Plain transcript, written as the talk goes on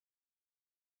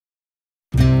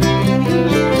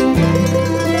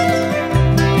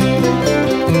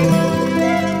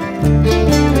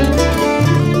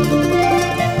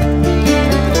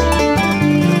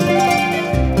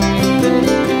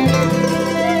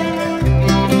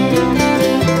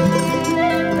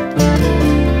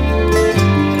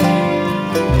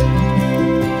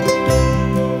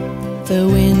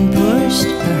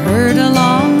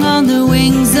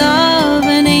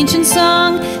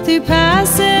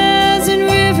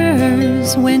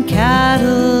days went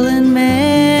cattle and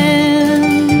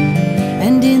men,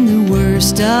 and in the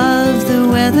worst of the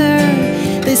weather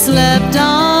they slept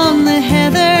on the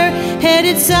heather,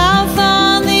 headed south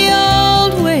on the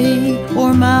old way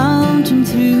or mountain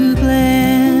through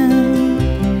glen.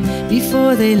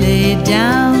 Before they laid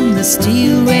down the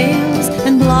steel rails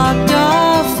and blocked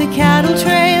off the cattle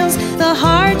trails, the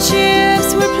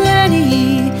hardships were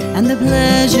plenty and the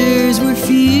pleasures were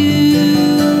few.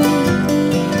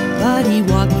 But he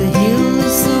walked the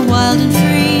hills so wild and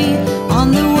free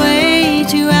on the way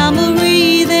to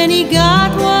Amalry. Then he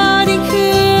got what he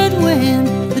could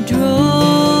when the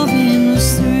droving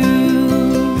was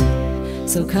through.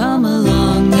 So come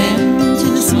along then to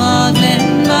the smog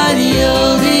glen by the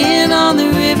old inn on the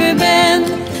river bend,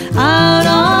 out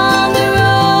on the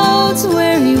roads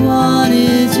where he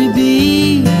wanted to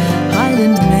be.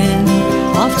 Highland men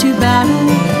off to battle,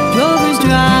 drovers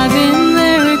driving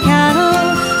their cattle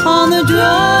on the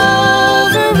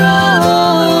Drover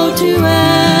road to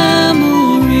Amalry.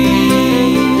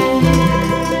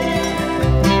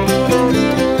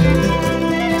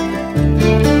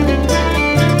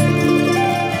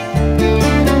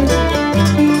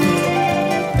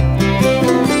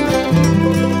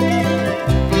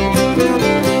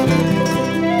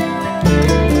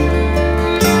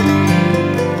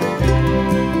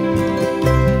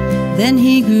 Then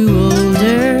he grew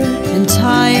older and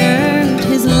tired,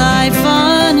 his life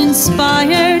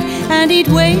uninspired, and he'd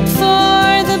wait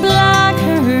for the black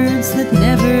herds that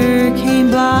never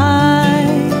came by.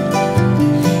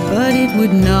 But it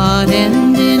would not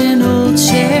end in an old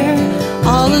chair,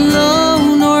 all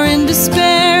alone or in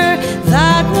despair.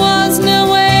 That was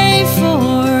no way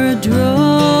for a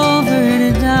drover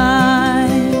to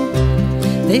die.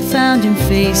 They found him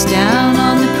face down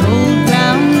on the cold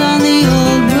ground on the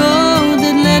old road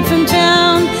that led from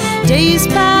town. Days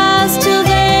passed